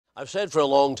I've said for a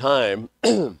long time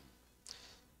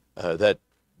that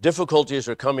difficulties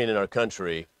are coming in our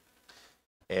country,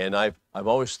 and I've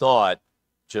always thought,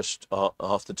 just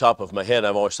off the top of my head,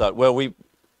 I've always thought, well,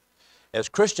 as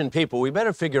Christian people, we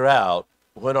better figure out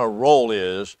what our role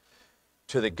is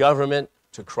to the government,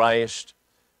 to Christ,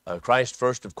 Christ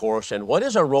first, of course, and what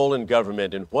is our role in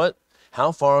government, and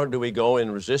how far do we go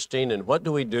in resisting, and what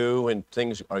do we do when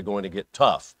things are going to get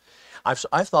tough?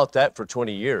 I've thought that for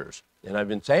 20 years, and I've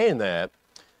been saying that,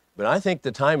 but I think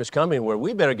the time is coming where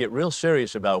we better get real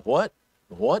serious about what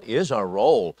is our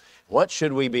role, what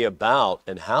should we be about,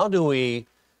 and how do we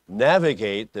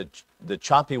navigate the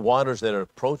choppy waters that are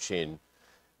approaching,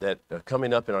 that are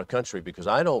coming up in our country, because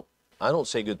I don't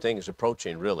say good things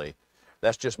approaching, really.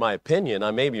 That's just my opinion. I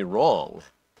may be wrong,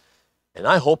 and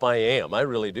I hope I am. I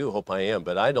really do hope I am,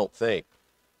 but I don't think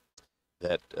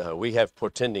that we have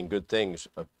portending good things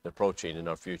approaching in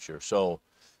our future. So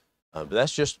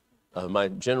that's just my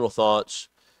general thoughts.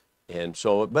 And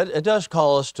so, but it does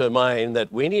call us to mind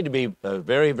that we need to be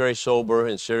very, very sober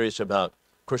and serious about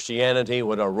Christianity,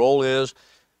 what our role is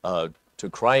to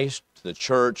Christ, to the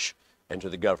church, and to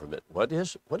the government. What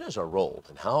is our role,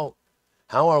 and how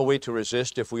are we to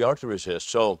resist if we are to resist?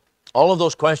 So all of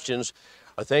those questions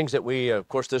are things that we, of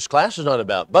course, this class is not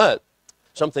about, but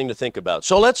something to think about.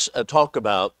 So let's talk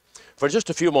about, for just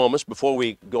a few moments before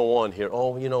we go on here.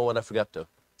 Oh, you know what, I forgot to,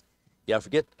 I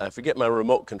forget my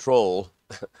remote control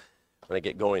when I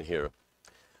get going here.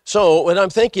 So what I'm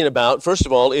thinking about, first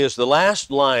of all, is the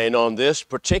last line on this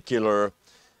particular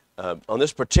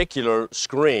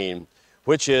screen,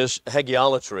 which is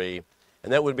hagiolatry,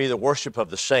 and that would be the worship of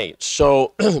the saints.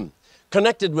 So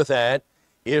connected with that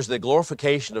is the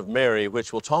glorification of Mary,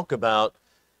 which we'll talk about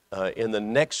in the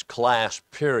next class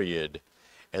period,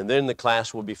 and then the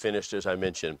class will be finished, as I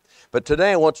mentioned. But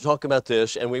today I want to talk about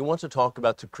this, and we want to talk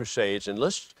about the Crusades, and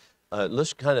let's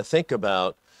kind of think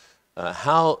about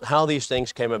how these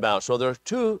things came about. So there are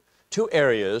two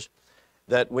areas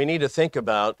that we need to think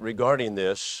about regarding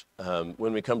this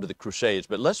when we come to the Crusades.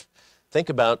 But let's think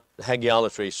about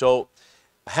hagiolatry. So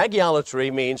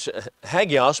hagiolatry means,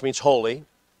 hagios means holy.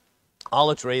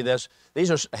 Olatry,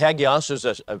 hagios is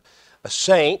a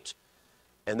saint,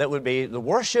 and that would be the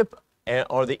worship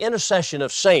or the intercession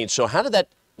of saints. So how did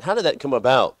that come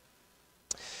about?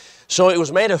 So it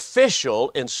was made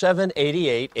official in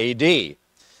 788 AD,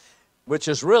 which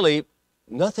is really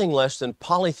nothing less than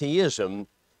polytheism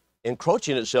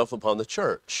encroaching itself upon the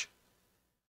church.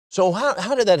 So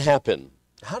how did that happen?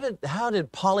 How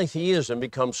did polytheism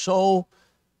become so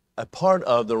a part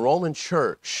of the Roman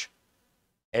church,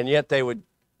 and yet they would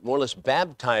more or less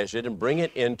baptize it and bring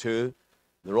it into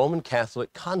the Roman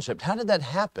Catholic concept? How did that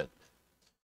happen?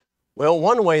 Well,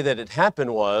 one way that it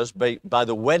happened was by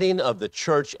the wedding of the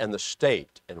church and the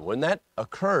state. And when that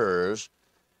occurs,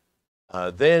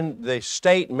 then the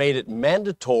state made it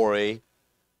mandatory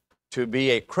to be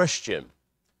a Christian.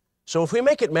 So if we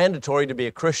make it mandatory to be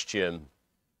a Christian,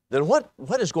 then what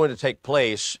is going to take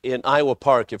place in Iowa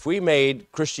Park if we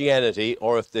made Christianity,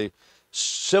 or if the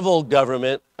civil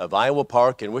government of Iowa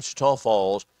Park and Wichita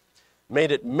Falls made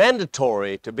it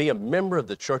mandatory to be a member of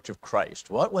the Church of Christ?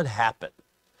 What would happen?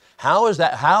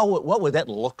 What would that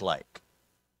look like?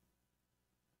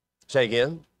 Say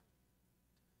again.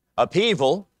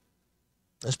 Upheaval.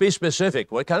 Let's be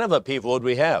specific. What kind of upheaval would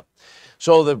we have?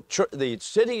 So the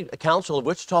City Council of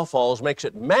Wichita Falls makes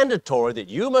it mandatory that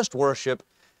you must worship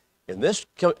in this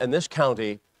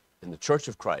county in the Church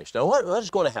of Christ. Now, what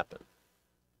is going to happen?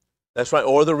 That's right,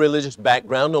 or the religious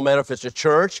background, no matter if it's a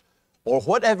church or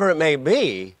whatever it may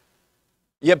be,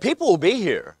 yeah, people will be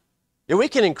here. Yeah, we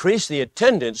can increase the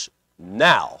attendance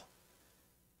now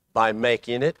by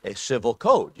making it a civil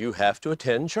code. You have to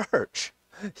attend church.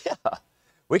 Yeah,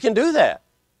 we can do that.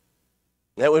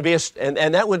 That would be, and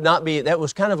that would not be, that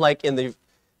was kind of like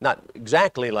not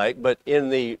exactly like, but in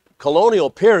the colonial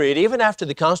period, even after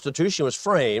the Constitution was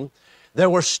framed, there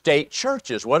were state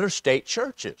churches. What are state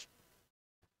churches?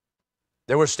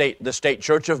 There were the State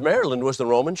Church of Maryland was the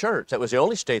Roman Church. That was the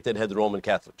only state that had the Roman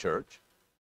Catholic Church.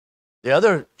 The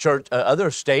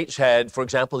other states had, for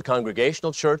example, the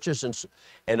Congregational churches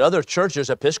and other churches,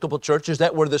 Episcopal churches,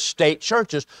 that were the state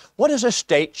churches. What is a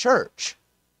state church?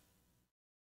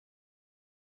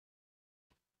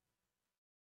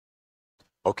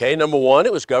 Okay, number one,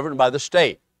 it was governed by the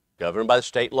state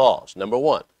laws, number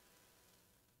one.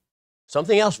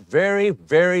 Something else very,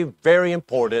 very, very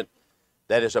important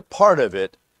that is a part of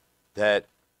it that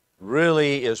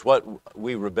really is what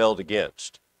we rebelled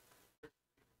against.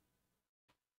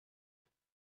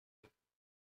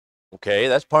 Okay,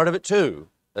 that's part of it too.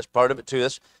 That's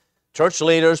church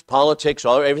leaders, politics,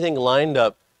 everything lined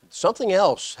up something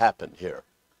else happened here.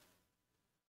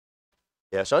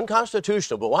 Yes,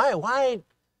 unconstitutional, but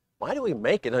why do we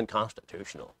make it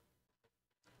unconstitutional?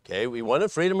 Okay, we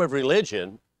wanted freedom of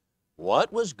religion.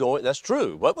 That's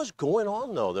true. What was going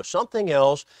on, though? There's something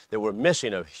else that we're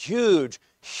missing, a huge,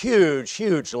 huge,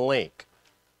 huge link.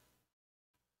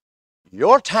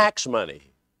 Your tax money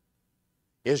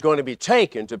is going to be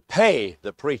taken to pay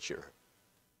the preacher.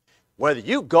 Whether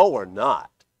you go or not,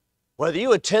 whether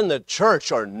you attend the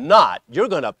church or not, you're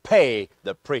going to pay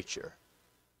the preacher.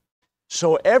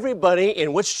 So everybody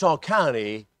in Wichita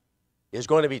County is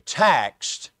going to be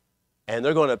taxed, and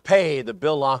they're going to pay the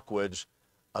Bill Lockwoods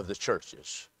of the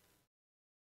churches.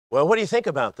 Well, what do you think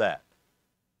about that?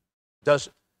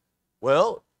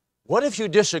 What if you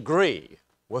disagree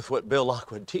with what Bill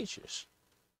Lockwood teaches?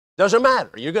 Doesn't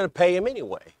matter. You're going to pay him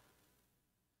anyway.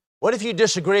 What if you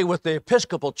disagree with the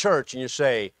Episcopal Church and you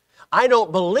say, I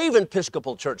don't believe in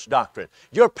Episcopal Church doctrine.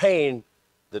 You're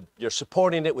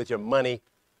supporting it with your money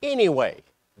anyway.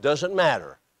 Doesn't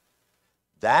matter.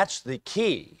 That's the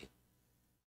key,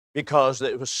 because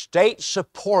it was state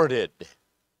supported.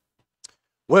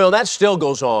 Well, that still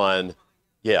goes on.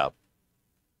 Yeah.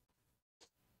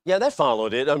 Yeah, that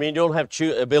followed it. I mean, you don't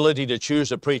have ability to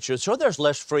choose a preacher, so there's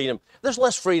less freedom. There's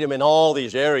less freedom in all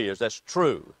these areas. That's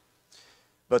true.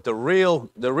 But the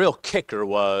real kicker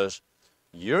was,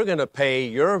 you're going to pay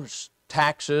your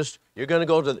taxes. You're going to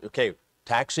go to,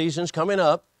 tax season's coming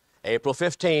up, April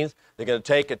 15th. They're going to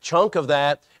take a chunk of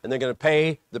that, and they're going to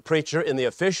pay the preacher in the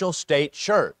official state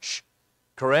church.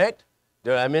 Correct?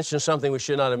 Did I mention something we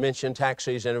should not have mentioned? Tax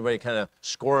season, everybody kind of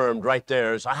squirmed right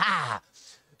there. It's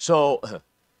So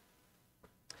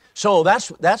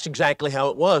that's exactly how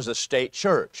it was, the state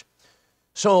church.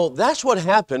 So that's what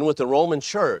happened with the Roman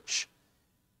church.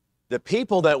 The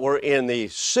people that were in the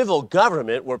civil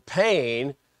government were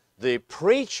paying the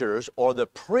preachers, or the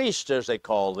priests as they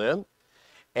called them.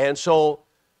 And so,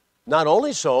 not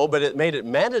only so, but it made it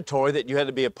mandatory that you had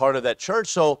to be a part of that church.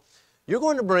 So you're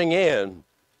going to bring in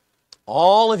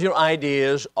all of your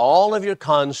ideas, all of your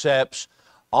concepts,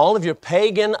 all of your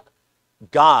pagan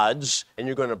gods, and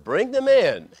you're going to bring them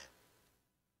in.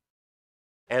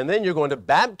 And then you're going to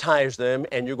baptize them,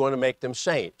 and you're going to make them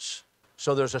saints.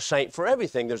 So there's a saint for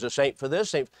everything. There's a saint for this,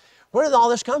 saint. Where did all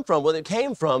this come from? Well, it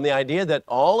came from the idea that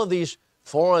all of these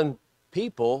foreign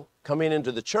people coming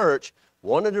into the church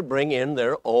wanted to bring in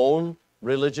their own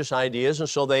religious ideas, and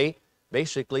so they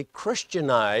basically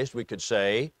Christianized, we could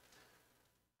say,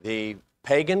 the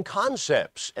pagan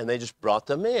concepts, and they just brought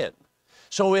them in.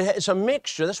 So it's a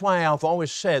mixture. That's why I've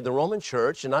always said the Roman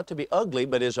church, and not to be ugly,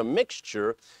 but is a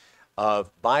mixture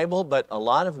of Bible, but a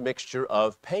lot of mixture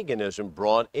of paganism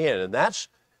brought in. And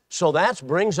that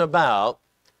brings about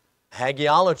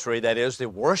hagiolatry, that is the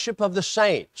worship of the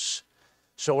saints.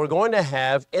 So we're going to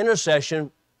have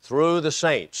intercession through the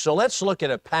saints. So let's look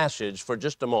at a passage for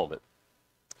just a moment.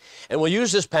 And we'll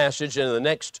use this passage in the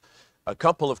next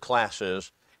couple of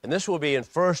classes, and this will be in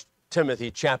 1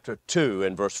 Timothy chapter 2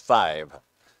 and verse 5.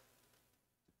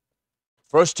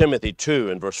 1 Timothy 2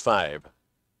 and verse 5.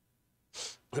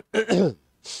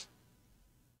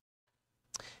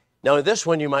 Now, this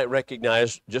one you might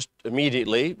recognize just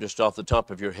immediately, just off the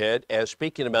top of your head, as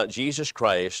speaking about Jesus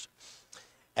Christ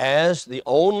as the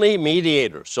only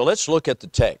mediator. So let's look at the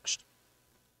text.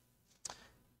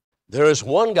 There is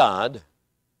one God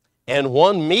and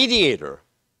one mediator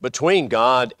between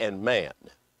God and man,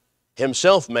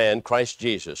 himself man, Christ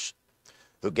Jesus,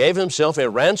 who gave himself a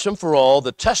ransom for all,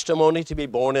 the testimony to be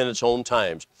borne in its own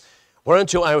times.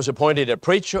 Whereunto I was appointed a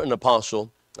preacher and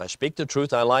apostle. I speak the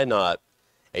truth, I lie not,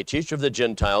 a teacher of the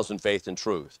Gentiles in faith and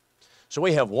truth. So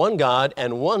we have one God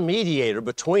and one mediator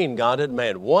between God and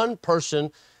man, one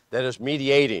person that is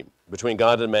mediating between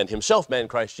God and man, himself man,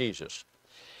 Christ Jesus.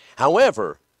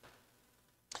 However,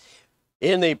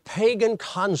 in the pagan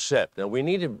concept, now we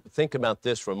need to think about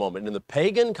this for a moment, in the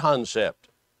pagan concept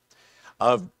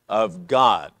of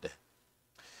God,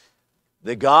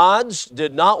 the gods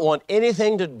did not want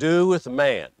anything to do with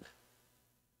man.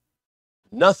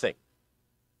 Nothing.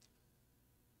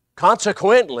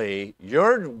 Consequently,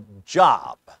 your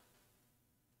job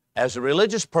as a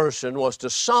religious person was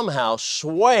to somehow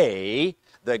sway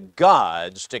the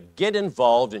gods to get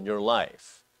involved in your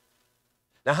life.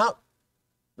 Now,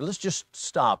 let's just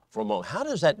stop for a moment. How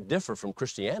does that differ from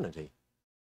Christianity?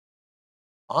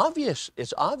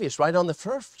 It's obvious right on the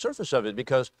surface of it,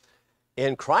 because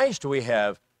in Christ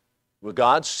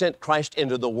God sent Christ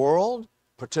into the world,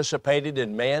 participated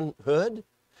in manhood,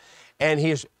 and He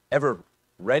is ever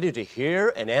ready to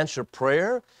hear and answer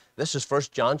prayer. This is 1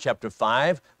 John chapter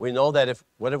 5. We know that if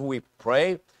whatever we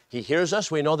pray, He hears us.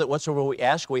 We know that whatsoever we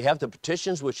ask, we have the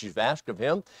petitions which you've asked of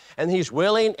him. And he's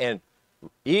willing and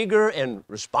eager and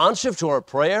responsive to our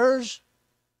prayers.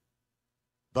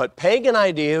 But pagan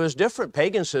idea is different.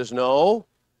 Pagan says, no,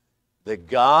 the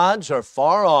gods are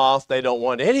far off. They don't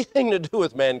want anything to do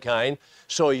with mankind.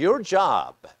 So your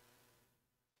job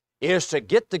is to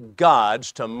get the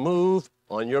gods to move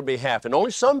on your behalf. And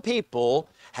only some people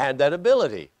had that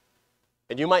ability.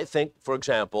 And you might think, for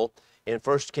example, in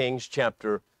 1 Kings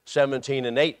chapter 17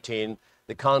 and 18,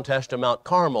 the contest of Mount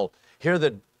Carmel. Here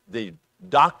the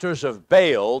doctors of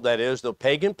Baal, that is the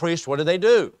pagan priests, what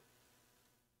do?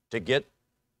 To get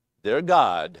their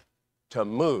God to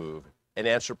move and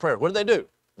answer prayer. What do? Do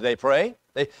they pray?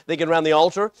 They get around the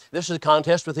altar. This is a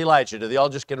contest with Elijah. Do they all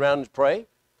just get around and pray?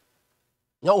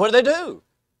 No, what do?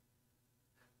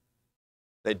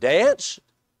 They dance.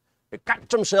 They cut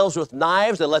themselves with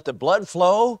knives. They let the blood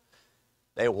flow.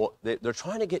 They're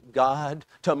trying to get God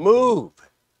to move.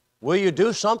 Will you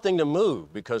do something to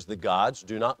move? Because the gods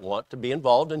do not want to be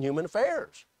involved in human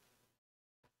affairs.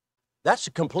 That's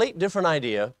a complete different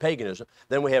idea, paganism,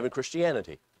 than we have in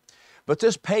Christianity. But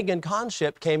this pagan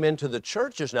concept came into the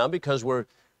churches now because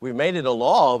we've made it a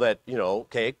law that,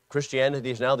 okay,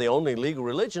 Christianity is now the only legal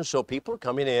religion, so people are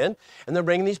coming in and they're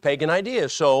bringing these pagan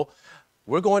ideas. So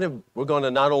we're going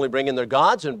to not only bring in their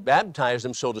gods and baptize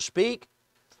them, so to speak,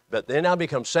 but they now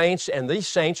become saints, and these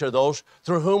saints are those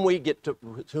through whom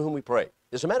we pray.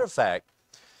 As a matter of fact,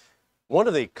 one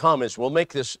of the comments, we'll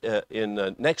make this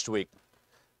in next week,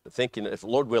 thinking, if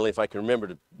Lord willing, if I can remember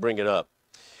to bring it up.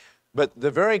 But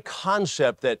the very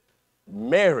concept that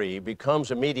Mary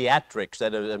becomes a mediatrix,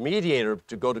 that a mediator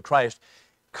to go to Christ,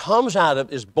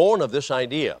 is born of this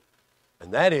idea.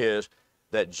 And that is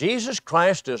that Jesus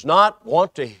Christ does not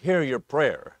want to hear your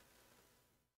prayer.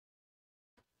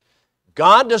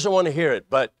 God doesn't want to hear it,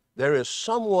 but there is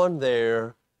someone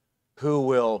there who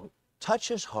will touch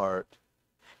his heart,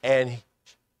 and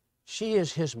she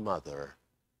is his mother,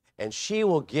 and she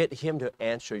will get him to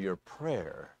answer your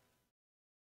prayer.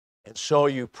 And so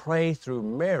you pray through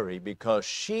Mary because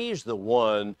she's the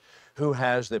one who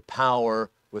has the power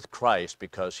with Christ,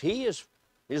 because he's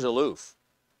aloof.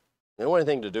 They don't want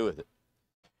anything to do with it.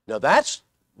 Now that's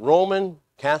Roman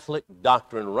Catholic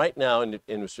doctrine right now,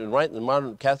 right in the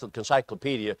modern Catholic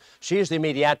encyclopedia. She is the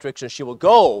mediatrix, and she will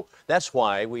go. That's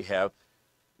why we have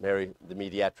Mary the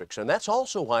mediatrix. And that's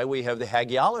also why we have the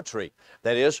hagiolatry.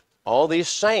 That is, all these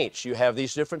saints. You have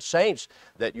these different saints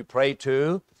that you pray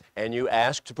to and you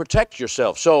ask to protect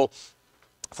yourself. So,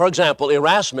 for example,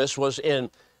 Erasmus was in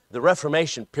the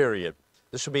Reformation period.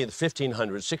 This would be the 1500s,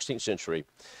 16th century.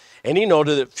 And he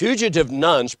noted that fugitive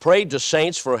nuns prayed to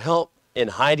saints for help in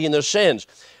hiding their sins,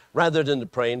 rather than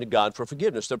praying to God for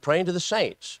forgiveness. They're praying to the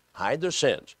saints, hide their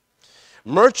sins.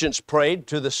 Merchants prayed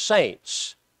to the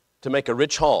saints to make a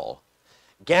rich haul.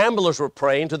 Gamblers were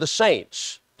praying to the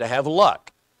saints to have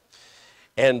luck.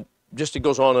 And just it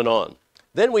goes on and on.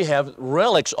 Then we have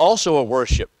relics, also a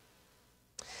worship.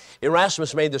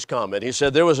 Erasmus made this comment. He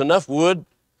said, there was enough wood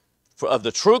of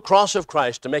the true cross of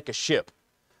Christ to make a ship.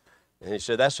 And he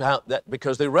said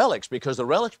because the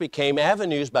relics became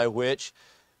avenues by which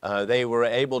they were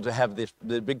able to have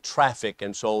the big traffic,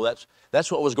 and so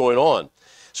that's what was going on.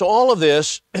 So all of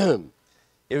this, it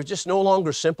was just no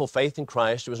longer simple faith in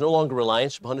Christ. It was no longer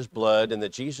reliance upon his blood and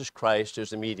that Jesus Christ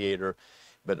is the mediator.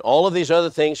 But all of these other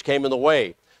things came in the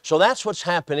way. So that's what's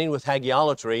happening with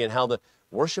hagiolatry and how the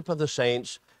worship of the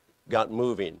saints got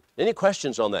moving. Any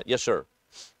questions on that? Yes, sir.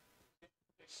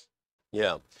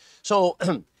 Yeah. So,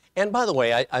 and by the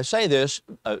way, I say this,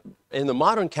 in the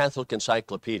modern Catholic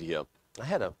encyclopedia,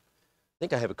 I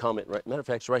think I have a comment, right? Matter of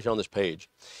fact, it's right here on this page.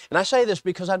 And I say this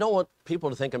because I don't want people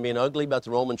to think I'm being ugly about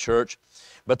the Roman Church,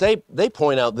 but they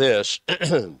point out this.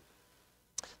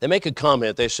 They make a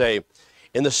comment. They say,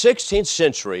 in the 16th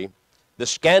century, the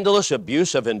scandalous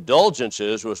abuse of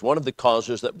indulgences was one of the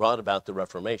causes that brought about the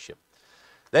Reformation.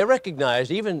 They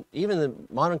recognized, even the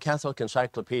modern Catholic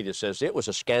encyclopedia says it was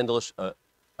a scandalous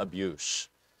abuse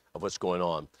of what's going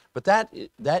on. But that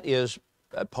is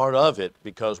a part of it,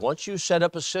 because once you set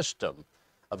up a system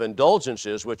of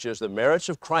indulgences, which is the merits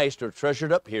of Christ are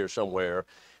treasured up here somewhere,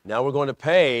 now we're going to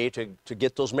pay to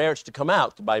get those merits to come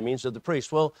out by means of the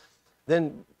priest. Well,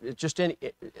 then it's just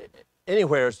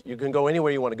anywhere, you can go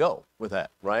anywhere you want to go with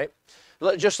that, right?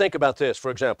 Just think about this,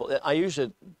 for example. I use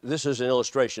it, this is an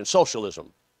illustration,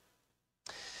 socialism.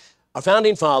 Our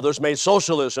founding fathers made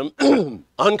socialism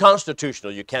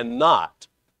unconstitutional. You cannot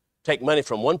take money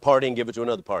from one party and give it to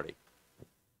another party.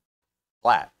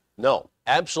 Flat. No,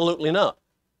 absolutely not.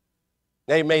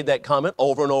 They made that comment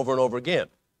over and over and over again.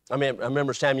 I mean, I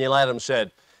remember Samuel Adams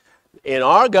said, in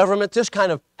our government, this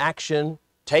kind of action,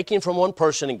 taking from one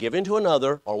person and giving to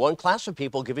another, or one class of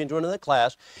people giving to another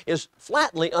class, is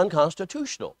flatly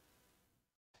unconstitutional.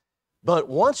 But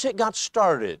once it got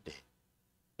started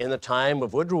in the time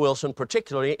of Woodrow Wilson,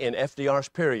 particularly in FDR's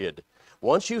period,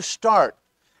 once you start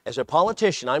as a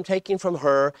politician, I'm taking from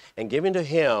her and giving to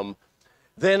him,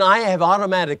 then I have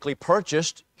automatically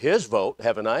purchased his vote,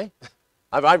 haven't I?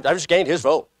 I've just gained his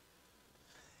vote.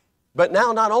 But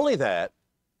now, not only that,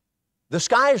 the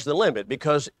sky's the limit,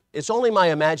 because it's only my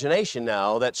imagination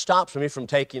now that stops me from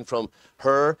taking from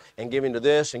her and giving to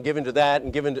this and giving to that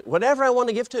and giving to whatever I want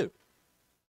to give to.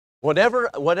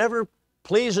 Whatever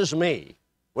pleases me,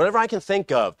 whatever I can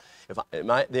think of,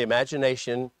 the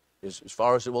imagination is as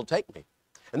far as it will take me.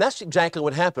 And that's exactly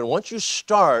what happened. Once you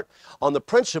start on the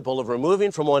principle of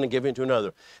removing from one and giving to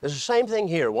another, it's the same thing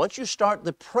here. Once you start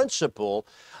the principle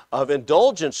of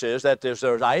indulgences, that there's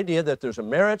the idea that there's a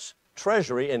merits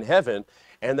treasury in heaven,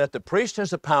 and that the priest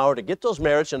has the power to get those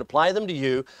merits and apply them to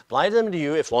you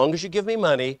as long as you give me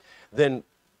money, then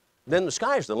the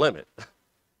sky's the limit.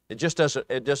 It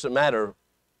doesn't matter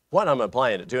what I'm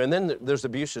applying it to. And then there's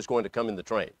abuse that's going to come in the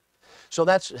train. So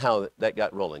that's how that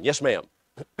got rolling. Yes, ma'am.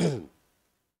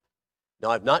 Now,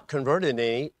 I've not converted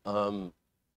any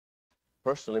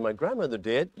personally. My grandmother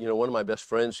did. You know, one of my best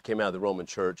friends came out of the Roman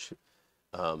Church.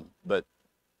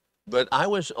 But I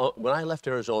was, when I left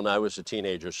Arizona, I was a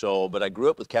teenager. But I grew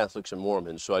up with Catholics and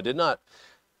Mormons. So I did not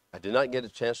get a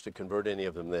chance to convert any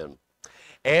of them then.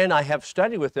 And I have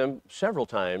studied with them several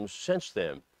times since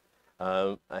then.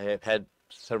 I have had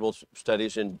several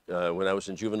studies when I was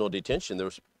in juvenile detention. There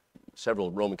was several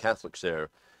Roman Catholics there,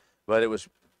 but it was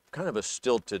kind of a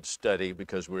stilted study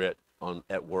because we were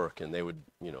at work, and they would,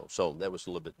 so that was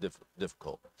a little bit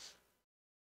difficult.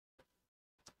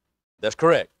 That's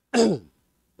correct.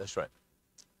 That's right.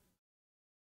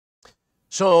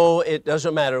 So it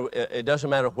doesn't matter. It doesn't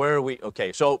matter where we.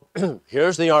 Okay. So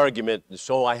here's the argument.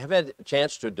 So I have had a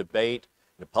chance to debate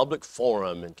in a public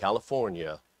forum in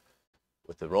California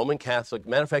with the Roman Catholic.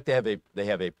 Matter of fact, they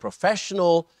have a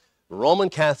professional Roman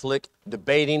Catholic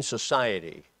debating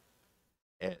society.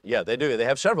 And yeah, they do. They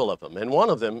have several of them, and one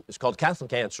of them is called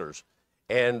Catholic Answers.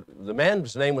 And the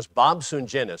man's name was Bob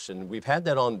Sungenis, and we've had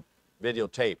that on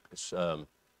videotape.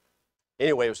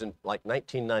 Anyway, it was in like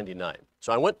 1999.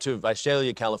 So I went to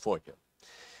Visalia, California.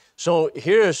 So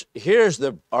here's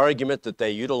the argument that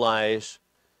they utilize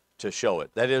to show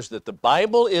it. That is that the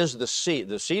Bible is the seed.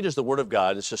 The seed is the Word of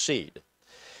God. It's a seed.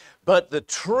 But the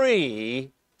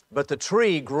tree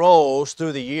grows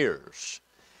through the years.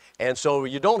 And so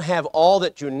you don't have all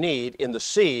that you need in the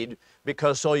seed,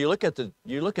 because so you look at the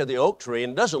oak tree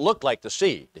and it doesn't look like the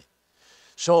seed.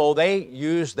 So they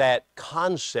use that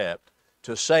concept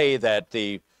to say that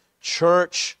the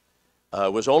church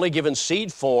was only given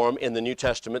seed form in the New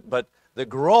Testament, but the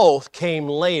growth came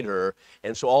later,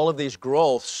 and so all of these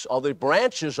growths, all the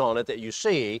branches on it that you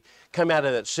see, come out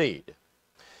of that seed.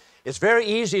 It's very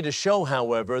easy to show,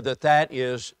 however, that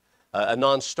is a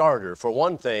non-starter. For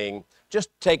one thing, just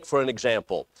take for an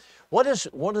example, what is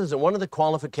one of the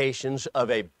qualifications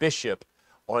of a bishop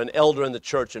or an elder in the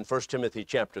church in 1 Timothy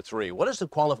chapter 3? What is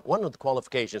one of the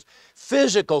qualifications?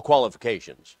 Physical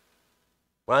qualifications.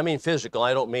 When I mean physical,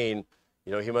 I don't mean,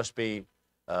 he must be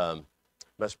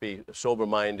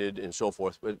sober-minded and so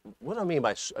forth. But what do I mean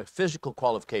by a physical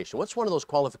qualification? What's one of those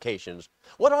qualifications?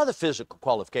 What are the physical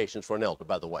qualifications for an elder,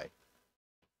 by the way?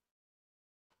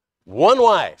 One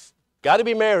wife, got to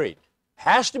be married,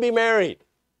 has to be married.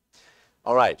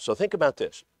 All right, so think about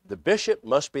this. The bishop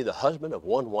must be the husband of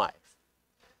one wife.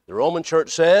 The Roman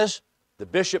Church says the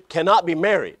bishop cannot be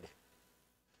married.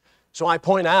 So I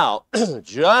point out,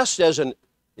 just as an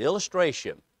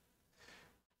illustration,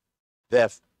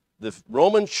 that the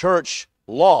Roman Church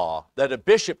law that a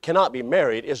bishop cannot be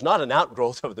married is not an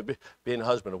outgrowth of being a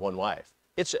husband of one wife.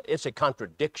 It's a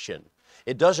contradiction.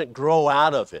 It doesn't grow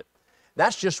out of it.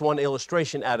 That's just one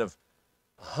illustration out of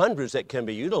hundreds that can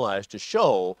be utilized to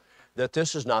show that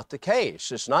this is not the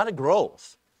case. It's not a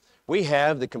growth. We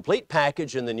have the complete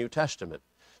package in the New Testament.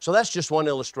 So that's just one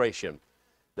illustration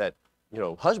that,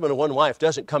 husband of one wife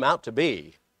doesn't come out to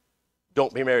be,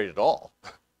 don't be married at all.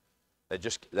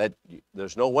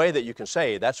 There's no way that you can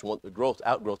say that's the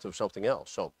outgrowth of something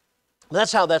else. So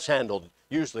that's how that's handled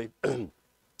usually.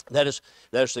 That's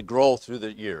the growth through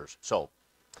the years. So,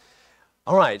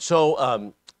 all right.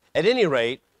 So at any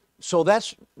rate, so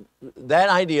that's that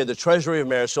idea, the treasury of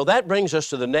marriage. So that brings us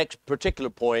to the next particular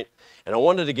point, and I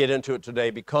wanted to get into it today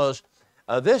because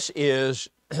this is,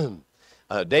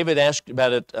 David asked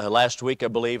about it last week, I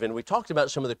believe, and we talked about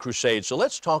some of the crusades. So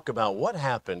let's talk about what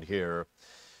happened here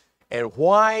and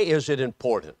why is it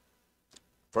important.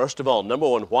 First of all, number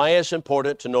one, why it's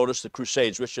important to notice the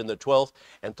Crusades, which in the 12th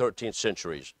and 13th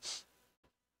centuries.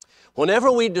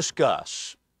 Whenever we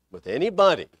discuss with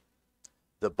anybody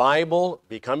the Bible,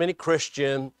 becoming a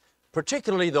Christian,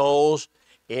 particularly those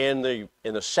in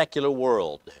the secular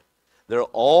world, they're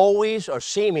always or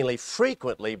seemingly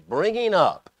frequently bringing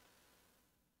up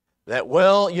that,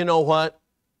 well, you know what?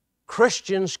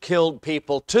 Christians killed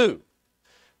people too.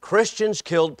 Christians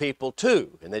killed people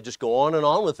too. And they just go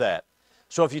on with that.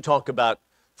 So if you talk about,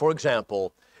 for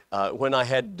example, when I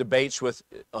had debates with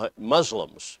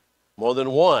Muslims, more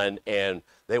than one, and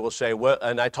they will say, well,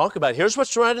 and I talk about, here's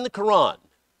what's right in the Quran.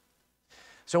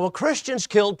 So, well, Christians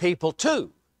killed people too.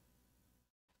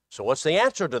 So what's the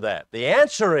answer to that? The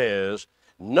answer is,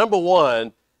 number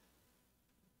one,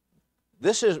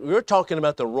 we're talking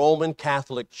about the Roman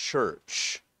Catholic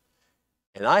Church.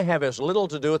 And I have as little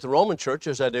to do with the Roman Church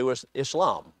as I do with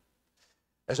Islam.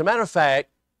 As a matter of fact,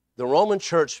 the Roman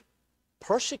Church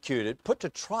persecuted, put to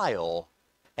trial,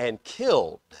 and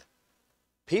killed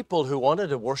people who wanted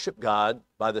to worship God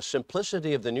by the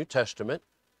simplicity of the New Testament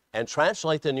and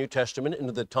translate the New Testament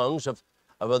into the tongues of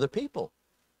other people.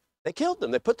 They killed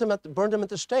them. They burned them at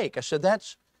the stake. I said,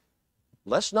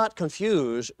 let's not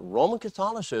confuse Roman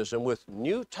Catholicism with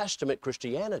New Testament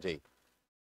Christianity.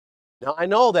 Now, I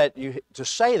know that to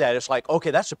say that, it's like,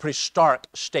 okay, that's a pretty stark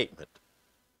statement.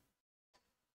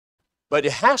 But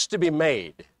it has to be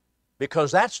made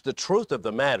because that's the truth of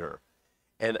the matter.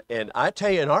 And I tell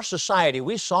you, in our society,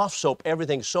 we soft soap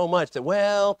everything so much that,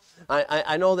 well,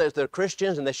 I know that they're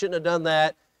Christians and they shouldn't have done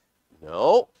that.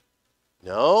 No.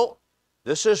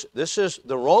 This is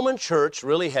the Roman Church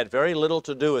really had very little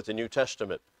to do with the New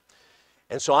Testament.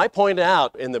 And so I pointed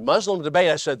out in the Muslim debate,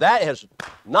 I said that has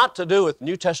not to do with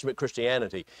New Testament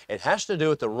Christianity. It has to do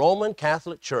with the Roman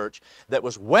Catholic Church that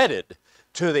was wedded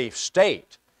to the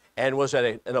state and was at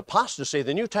an apostasy.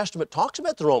 The New Testament talks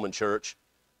about the Roman Church,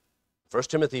 1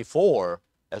 Timothy 4,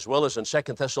 as well as in 2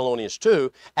 Thessalonians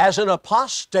 2, as an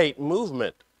apostate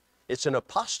movement. It's an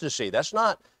apostasy. That's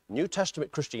not New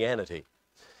Testament Christianity.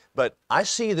 But I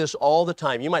see this all the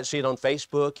time. You might see it on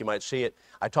Facebook. You might see it.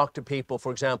 I talk to people,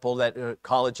 for example, that are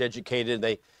college educated.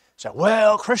 They say,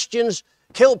 well, Christians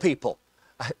kill people.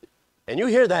 And you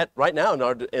hear that right now in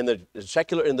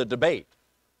the debate.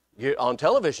 On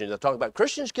television, they're talking about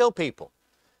Christians kill people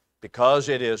because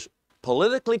it is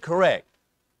politically correct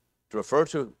to refer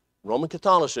to Roman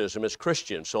Catholicism as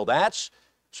Christian. So that's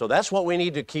what we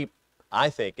need to keep, I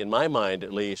think, in my mind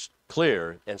at least,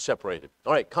 clear and separated.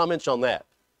 All right, comments on that?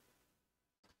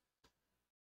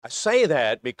 I say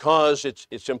that because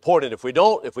it's important.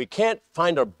 If we can't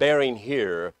find our bearing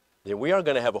here, then we are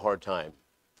going to have a hard time.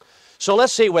 So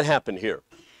let's see what happened here.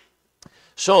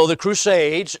 So the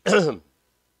Crusades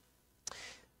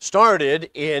started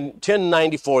in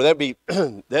 1094.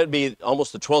 That'd be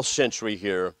almost the 12th century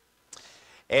here.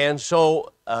 And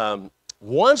so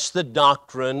once the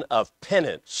doctrine of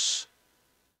penance,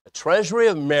 a treasury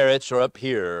of merits are up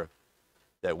here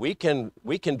that we can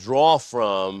draw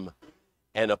from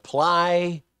and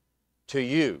apply to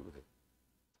you.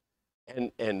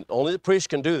 And only the priest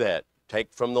can do that.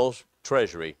 Take from those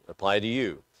treasury, apply to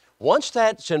you. Once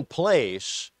that's in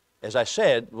place, as I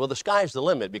said, well, the sky's the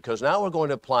limit because now we're going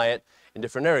to apply it in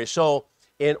different areas. So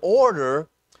in order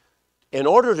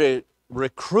to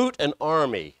recruit an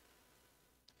army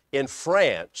in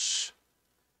France,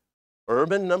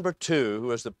 Urban II, who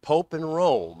was the Pope in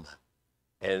Rome,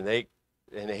 and they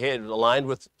had aligned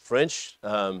with French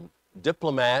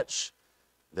diplomats,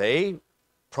 they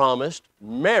promised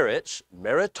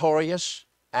meritorious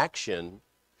action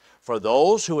for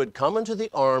those who would come into the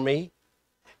army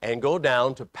and go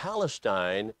down to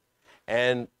Palestine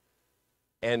and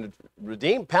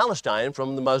redeem Palestine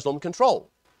from the Muslim control.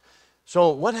 So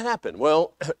what happened?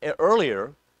 Well,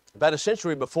 earlier, about a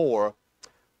century before,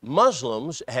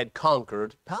 Muslims had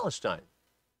conquered Palestine.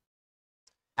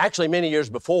 Actually, many years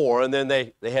before, and then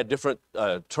they had different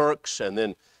Turks and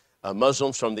then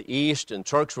Muslims from the east, and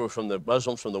Turks were from the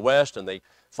Muslims from the west, and they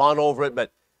fought over it,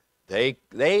 but they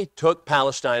took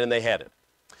Palestine and they had it.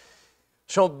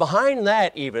 So behind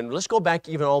that even, let's go back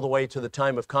even all the way to the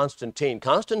time of Constantine.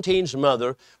 Constantine's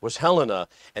mother was Helena,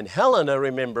 and Helena,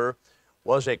 remember,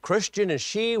 was a Christian, and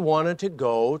she wanted to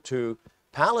go to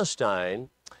Palestine,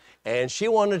 and she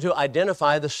wanted to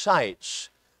identify the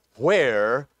sites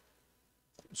where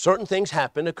certain things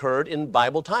occurred in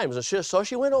Bible times. And so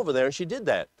she went over there and she did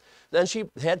that. Then she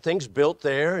had things built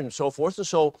there and so forth. And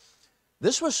so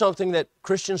this was something that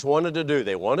Christians wanted to do.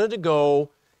 They wanted to go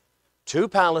to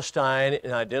Palestine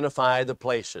and identify the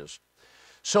places.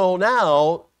 So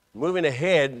now moving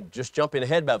ahead, just jumping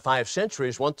ahead about 5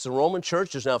 centuries, once the Roman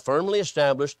Church is now firmly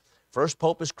established, first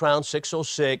pope is crowned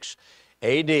 606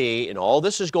 AD, and all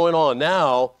this is going on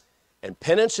now, and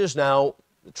penance is now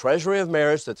the treasury of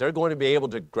merits, that they're going to be able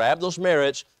to grab those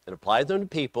merits and apply them to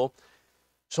people.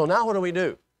 So now what do we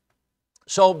do?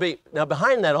 So now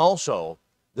behind that also,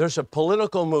 there's a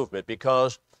political movement,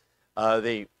 because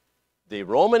the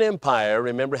Roman Empire,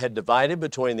 remember, had divided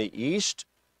between the East,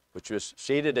 which was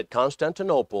seated at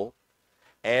Constantinople,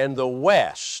 and the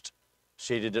West,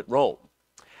 seated at Rome.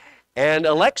 And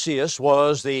Alexius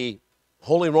was the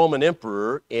Holy Roman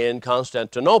Emperor in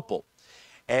Constantinople.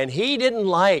 And he didn't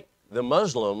like the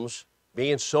Muslims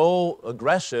being so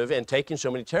aggressive and taking so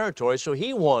many territories, so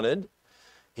he wanted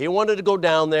to go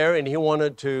down there, and he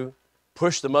wanted to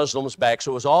push the Muslims back.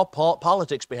 So it was all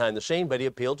politics behind the scene, but he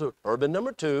appealed to Urban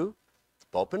II,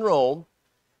 Pope in Rome,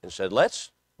 and said,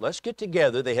 let's get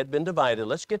together. They had been divided.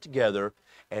 Let's get together,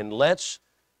 and let's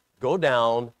go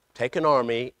down, take an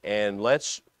army, and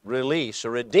let's release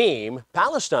or redeem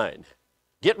Palestine.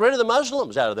 Get rid of the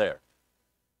Muslims out of there.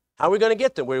 How are we going to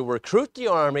get them? We recruit the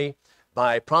army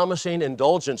by promising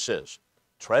indulgences,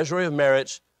 treasury of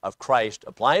merits of Christ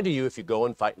applying to you if you go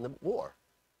and fight in the war.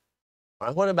 All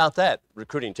right, what about that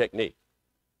recruiting technique?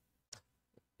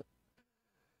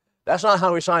 That's not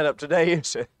how we sign up today,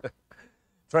 is it?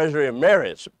 Treasury of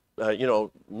merits,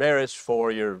 merits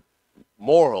for your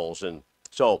morals. And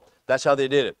so that's how they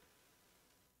did it.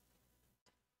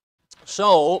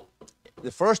 So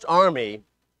the first army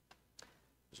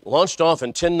launched off in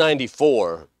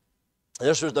 1094.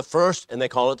 This was the first, and they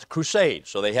call it the Crusade.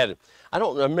 So they had, I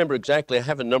don't remember exactly, I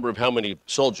have a number of how many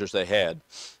soldiers they had.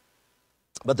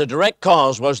 But the direct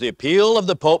cause was the appeal of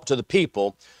the Pope to the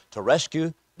people to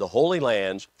rescue the Holy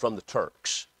Lands from the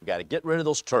Turks. We've got to get rid of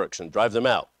those Turks and drive them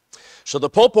out. So the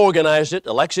Pope organized it,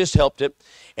 Alexius helped it,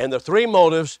 and the three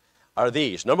motives are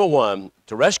these. Number one,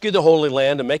 to rescue the Holy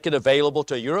Land and make it available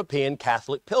to European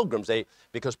Catholic pilgrims.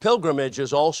 Because pilgrimage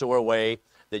is also a way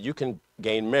that you can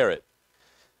gain merit.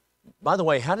 By the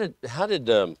way, how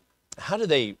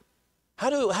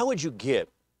would you get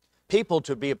people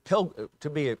to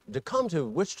come to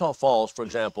Wichita Falls, for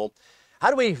example? How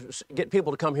do we get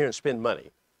people to come here and spend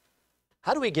money?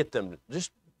 How do we get them,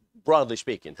 just broadly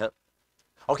speaking, huh?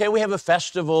 Okay, we have a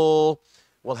festival.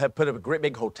 We'll have put up a great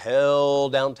big hotel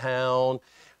downtown.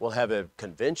 We'll have a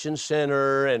convention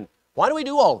center. And why do we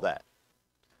do all of that?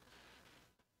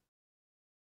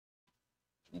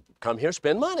 Come here,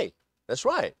 spend money. That's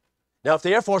right. Now, if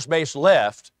the Air Force Base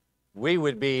left, we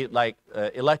would be like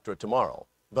Electra tomorrow.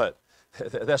 But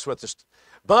that's what this.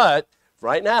 But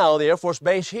right now, the Air Force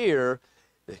Base here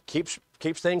keeps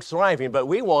things thriving. But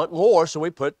we want more, so we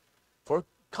put for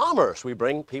commerce. We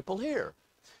bring people here.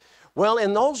 Well,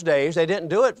 in those days, they didn't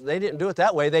do it. They didn't do it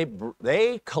that way.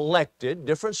 They collected.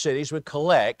 Different cities would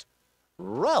collect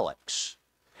relics,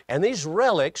 and these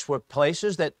relics were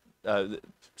places that,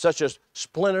 such as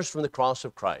splinters from the cross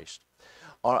of Christ,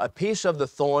 or a piece of the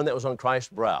thorn that was on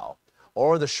Christ's brow,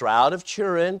 or the shroud of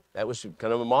Turin, that was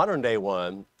kind of a modern day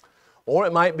one, or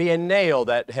it might be a nail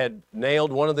that had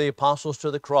nailed one of the apostles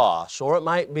to the cross, or it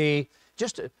might be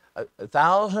just a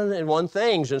 1,001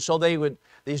 things. And so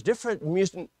these different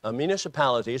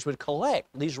municipalities would collect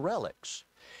these relics,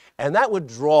 and that would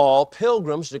draw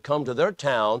pilgrims to come to their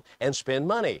town and spend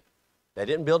money. They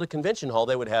didn't build a convention hall.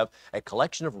 They would have a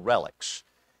collection of relics.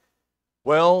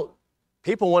 Well,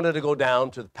 people wanted to go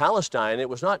down to Palestine. It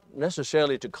was not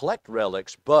necessarily to collect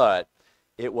relics, but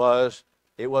it was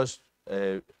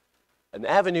an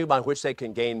avenue by which they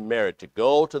can gain merit, to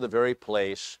go to the very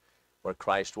place where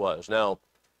Christ was. Now,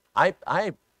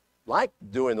 I like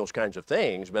doing those kinds of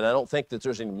things, but I don't think that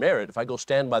there's any merit. If I go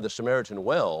stand by the Samaritan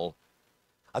well,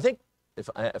 I think,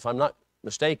 if I'm not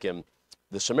mistaken,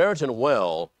 the Samaritan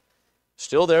well,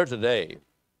 still there today,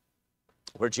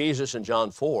 where Jesus in John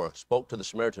 4 spoke to the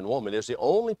Samaritan woman, is the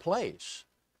only place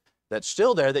that's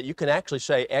still there that you can actually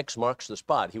say X marks the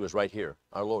spot. He was right here.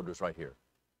 Our Lord was right here.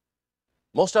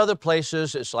 Most other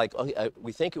places, it's like,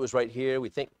 we think it was right here. We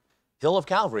think Hill of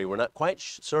Calvary. We're not quite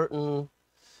certain.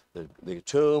 The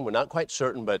tomb, we're not quite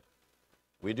certain, but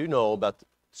we do know about the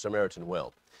Samaritan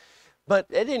well.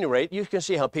 But at any rate, you can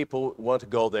see how people want to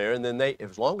go there, and then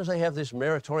as long as they have this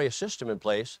meritorious system in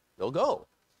place, they'll go.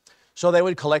 So they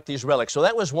would collect these relics. So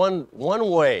that was one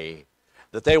way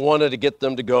that they wanted to get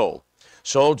them to go.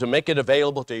 So to make it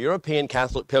available to European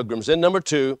Catholic pilgrims. Then number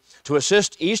two, to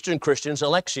assist Eastern Christians,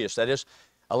 Alexius. That is,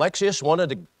 Alexius wanted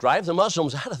to drive the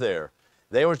Muslims out of there.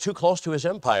 They were too close to his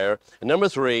empire. And number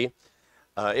three,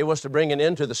 it was to bring an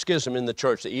end to the schism in the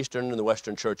church. The Eastern and the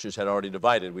Western churches had already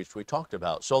divided, which we talked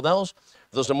about. So those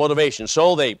are the motivations.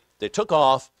 So they took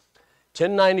off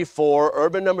 1094,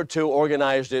 Urban number 2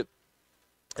 organized it.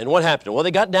 And what happened? Well,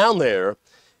 they got down there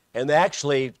and they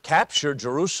actually captured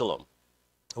Jerusalem.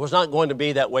 It was not going to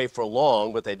be that way for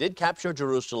long, but they did capture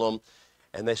Jerusalem,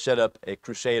 and they set up a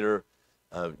crusader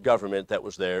government that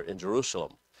was there in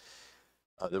Jerusalem.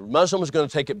 The Muslim was going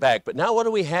to take it back, but now what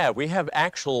do we have? We have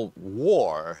actual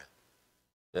war.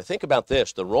 Now think about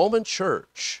this. The Roman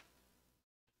Church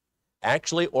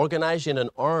actually organizing an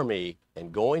army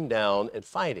and going down and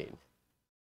fighting.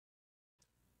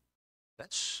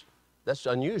 That's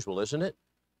unusual, isn't it?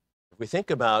 If we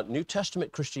think about New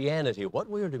Testament Christianity, what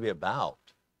we are to be about.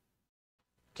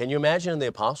 Can you imagine the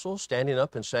apostles standing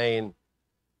up and saying,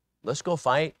 let's go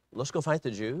fight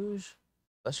the Jews?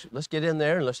 Let's get in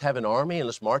there and let's have an army and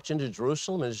let's march into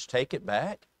Jerusalem and just take it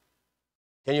back?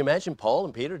 Can you imagine Paul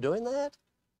and Peter doing that?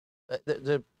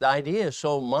 The idea is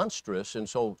so monstrous and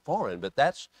so foreign, but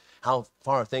that's how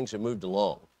far things have moved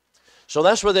along. So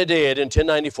that's what they did in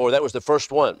 1094. That was the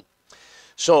first one.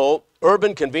 So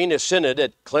Urban convened a synod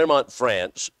at Clermont,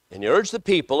 France, and he urged the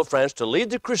people of France to lead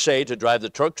the crusade to drive the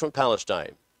Turks from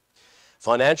Palestine.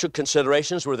 Financial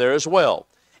considerations were there as well.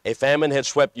 A famine had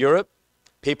swept Europe.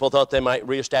 People thought they might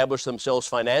reestablish themselves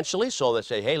financially, so they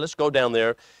say, hey, let's go down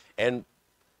there. And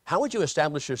how would you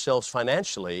establish yourselves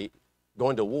financially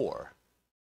going to war?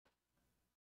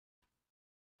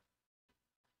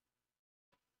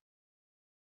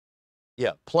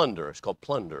 Yeah, plunder. It's called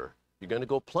plunder. You're going to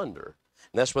go plunder.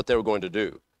 And that's what they were going to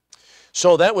do.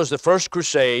 So that was the first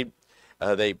crusade.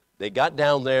 They got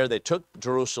down there, they took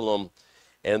Jerusalem,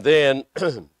 and then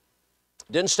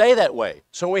didn't stay that way.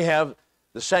 So we have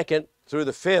the second through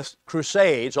the fifth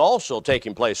crusades also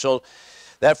taking place. So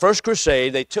that first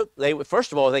crusade,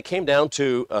 first of all, they came down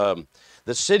to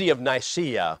the city of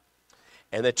Nicaea,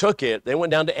 and they took it. They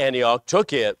went down to Antioch,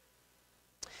 took it,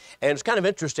 and it's kind of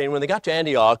interesting. When they got to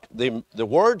Antioch, they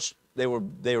were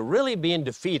really being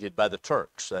defeated by the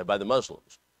Turks, by the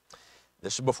Muslims.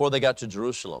 This is before they got to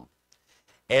Jerusalem.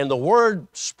 And the word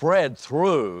spread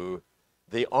through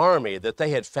the army that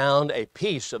they had found a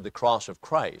piece of the cross of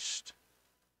Christ.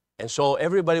 And so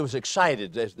everybody was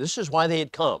excited. This is why they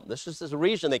had come. This is the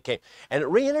reason they came. And it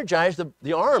re-energized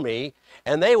the army,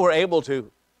 and they were able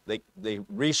to, they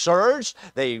resurged,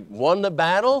 they won the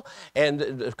battle,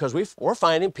 and because we're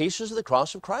finding pieces of the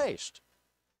cross of Christ.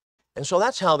 And so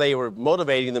that's how they were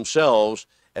motivating themselves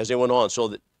as they went on.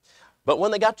 But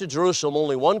when they got to Jerusalem,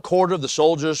 only 1/4 of the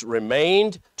soldiers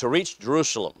remained to reach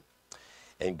Jerusalem.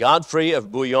 And Godfrey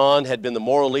of Bouillon had been the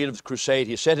moral leader of the crusade.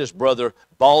 He set his brother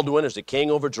Baldwin as the king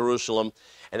over Jerusalem.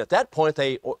 And at that point,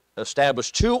 they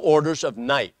established 2 orders of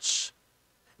knights.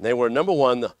 And they were, number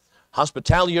 1, the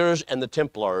Hospitaliers and the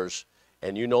Templars.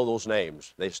 And you know those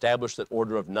names. They established that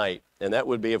order of knight. And that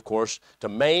would be, of course, to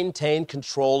maintain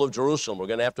control of Jerusalem. We're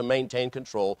going to have to maintain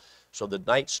control. So the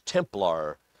Knights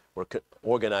Templar were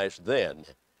organized then.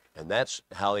 And that's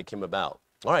how they came about.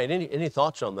 All right, any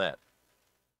thoughts on that?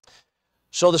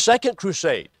 So the Second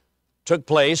Crusade took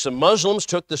place. The Muslims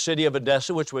took the city of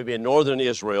Edessa, which would be in northern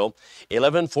Israel,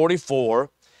 1144.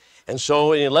 And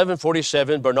so in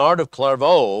 1147, Bernard of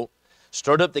Clairvaux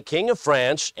stirred up the king of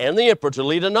France and the emperor to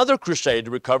lead another crusade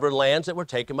to recover lands that were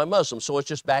taken by Muslims. So it's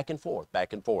just back and forth,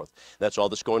 back and forth. That's all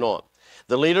that's going on.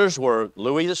 The leaders were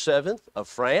Louis VII of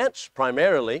France,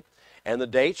 primarily, and the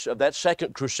dates of that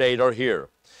Second Crusade are here.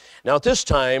 Now at this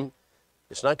time,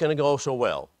 it's not going to go so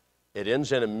well. It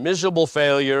ends in a miserable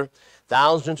failure.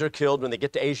 Thousands are killed. When they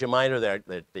get to Asia Minor,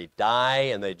 they die,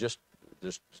 and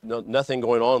there's nothing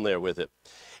going on there with it.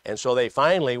 And so they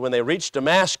finally, when they reached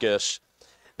Damascus,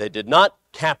 they did not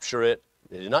capture it.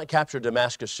 They did not capture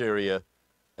Damascus, Syria,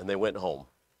 and they went home.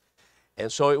 And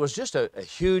so it was just a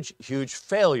huge, huge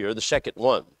failure, the second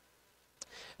one.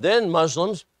 Then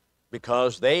Muslims,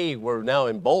 because they were now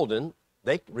emboldened,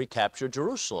 they recaptured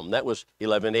Jerusalem. That was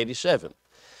 1187.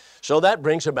 So that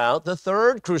brings about the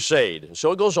Third Crusade. And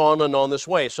so it goes on and on this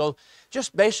way. So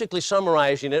just basically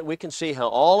summarizing it, we can see how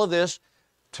all of this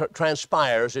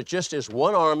transpires. It just is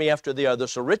one army after the other.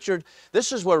 So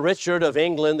this is where Richard of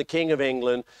England, the King of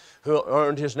England, who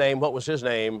earned his name, what was his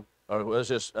name, or was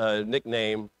his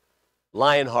nickname?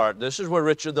 Lionheart. This is where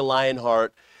Richard the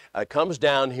Lionheart comes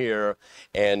down here,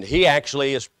 and he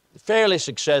actually is fairly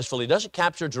successful. He doesn't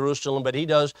capture Jerusalem, but he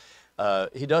does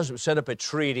set up a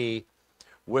treaty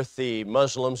with the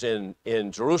Muslims in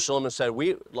Jerusalem and said,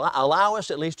 allow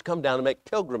us at least to come down and make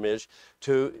pilgrimage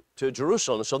to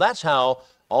Jerusalem. So that's how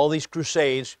all these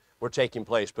crusades were taking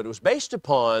place. But it was based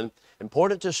upon,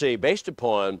 important to see, based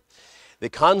upon the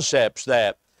concepts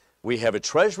that we have a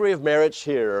treasury of merits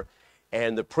here,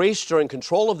 and the priests are in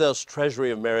control of those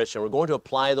treasury of merits, and we're going to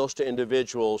apply those to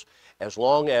individuals as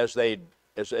long as they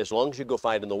as long as you go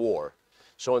fight in the war.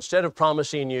 So instead of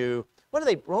promising you, what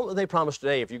do they promise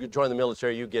today? If you could join the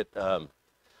military, you get,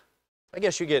 I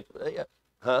guess you get,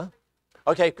 huh?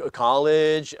 Okay,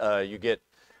 college, you get,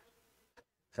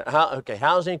 okay,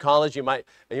 housing, college, you might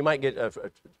get,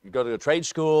 you go to a trade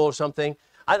school or something.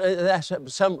 That's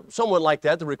somewhat like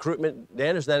that, the recruitment,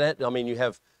 Dan, is that it? I mean, you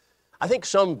have, I think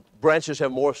some branches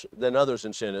have more than others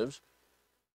incentives.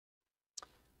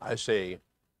 I see,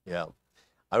 yeah.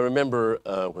 I remember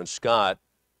when Scott,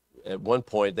 at one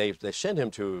point, they sent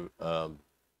him to, I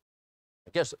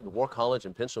guess, the War College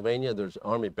in Pennsylvania. There's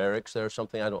Army barracks there or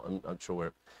something. I'm not sure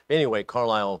where. Anyway,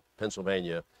 Carlisle,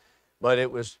 Pennsylvania. But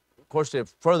it was, of course, to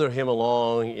further him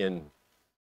along in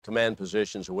command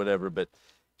positions or whatever. But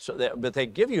they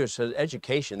give you an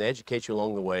education. They educate you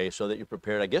along the way so that you're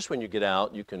prepared. I guess when you get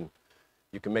out, you can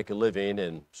make a living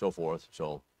and so forth.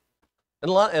 So, and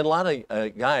a lot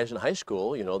of guys in high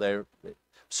school, you know,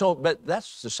 but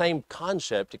that's the same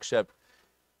concept, except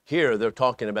here they're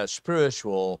talking about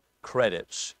spiritual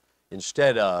credits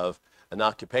instead of an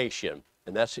occupation.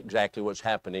 And that's exactly what's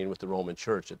happening with the Roman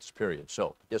Church at this period.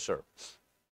 So, yes, sir.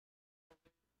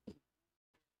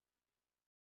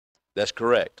 That's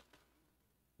correct.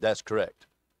 That's correct.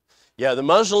 Yeah, the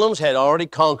Muslims had already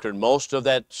conquered most of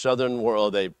that southern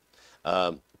world, the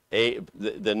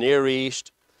Near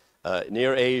East,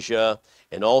 near Asia,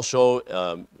 and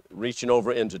also reaching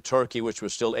over into Turkey, which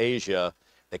was still Asia.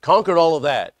 They conquered all of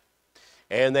that.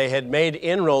 And they had made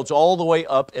inroads all the way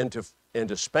up into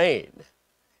Spain.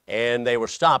 And they were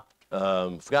stopped,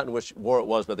 forgotten which war it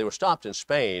was, but they were stopped in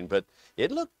Spain. But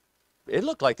it looked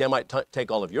like they might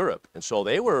take all of Europe. And so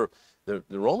the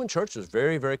Roman Church was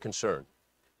very, very concerned.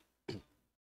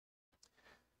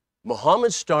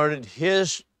 Muhammad started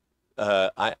his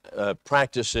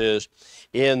practices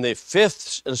in the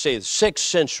 6th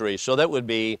century. So that would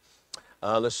be,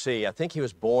 let's see, I think he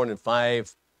was born in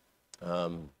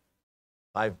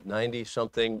 590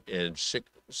 something, and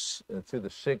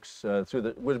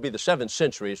would be the 7th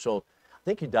century. So I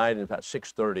think he died in about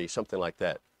 630, something like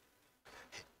that.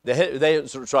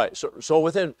 That's right. So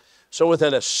within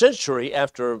a century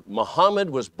after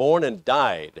Muhammad was born and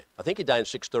died, I think he died in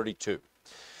 632.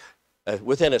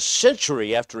 Within a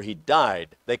century after he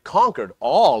died, they conquered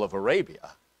all of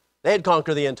Arabia. They had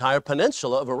conquered the entire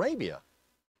peninsula of Arabia.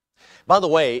 By the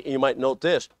way, you might note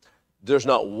this, there's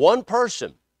not one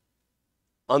person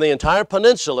on the entire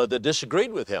peninsula that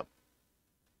disagreed with him.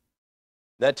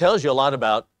 That tells you a lot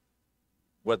about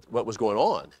what was going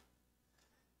on.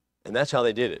 And that's how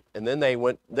they did it. And then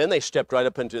they stepped right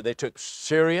up they took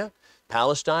Syria,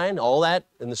 Palestine, all that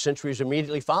in the centuries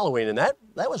immediately following. And that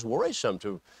was worrisome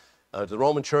to the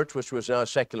Roman Church, which was now a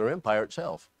secular empire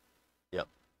itself. Yep.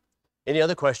 Any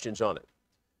other questions on it?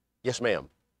 Yes, ma'am.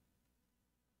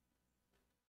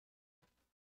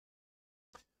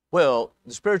 Well,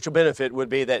 the spiritual benefit would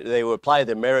be that they would apply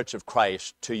the merits of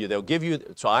Christ to you. They'll give you,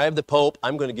 so I have the Pope,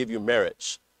 I'm going to give you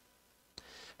merits.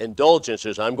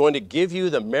 Indulgences, I'm going to give you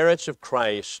the merits of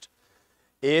Christ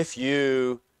if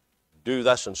you do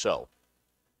thus and so.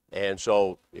 And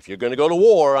so if you're going to go to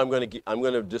war, I'm going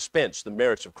to dispense the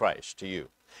merits of Christ to you.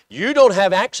 You don't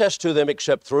have access to them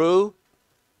except through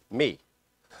me.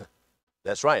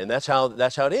 That's right, and that's how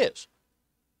it is.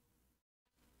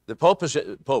 The Pope is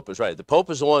right. The Pope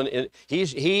is the one.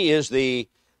 He is the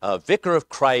vicar of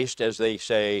Christ, as they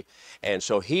say, and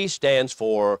so he stands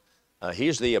for.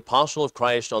 He's the apostle of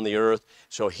Christ on the earth.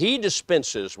 So he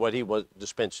dispenses what he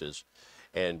dispenses,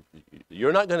 and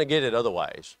you're not going to get it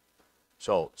otherwise.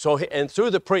 So and through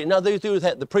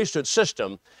the priesthood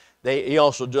system, he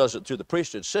also does it through the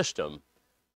priesthood system,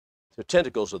 the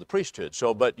tentacles of the priesthood.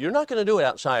 So, but you're not going to do it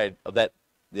outside of the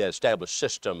established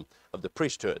system of the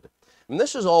priesthood. And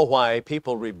this is all why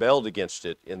people rebelled against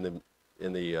it in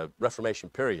the Reformation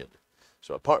period.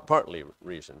 So partly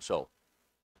reason. So,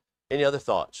 any other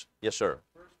thoughts? Yes, sir.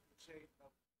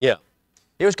 Yeah,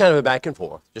 it was kind of a back and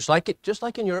forth, just like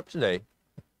in Europe today,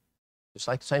 just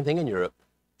like the same thing in Europe.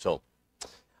 So,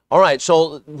 all right.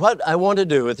 So, what I want to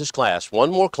do with this class,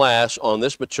 one more class on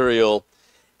this material,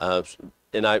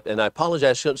 and I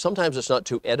apologize. Sometimes it's not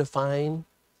too edifying.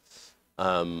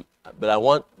 But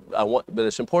but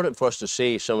it's important for us to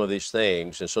see some of these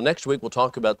things. And so next week we'll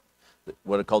talk about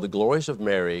what are called the glories of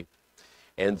Mary.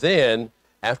 And then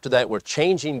after that we're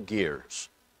changing gears.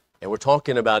 And we're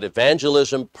talking about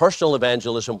evangelism, personal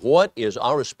evangelism. What is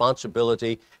our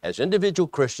responsibility as individual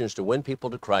Christians to win people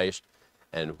to Christ?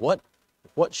 And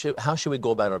how should we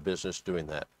go about our business doing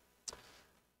that?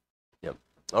 Yep.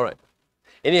 All right.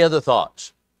 Any other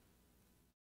thoughts?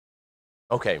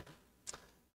 Okay.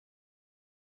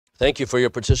 Thank you for your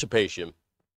participation.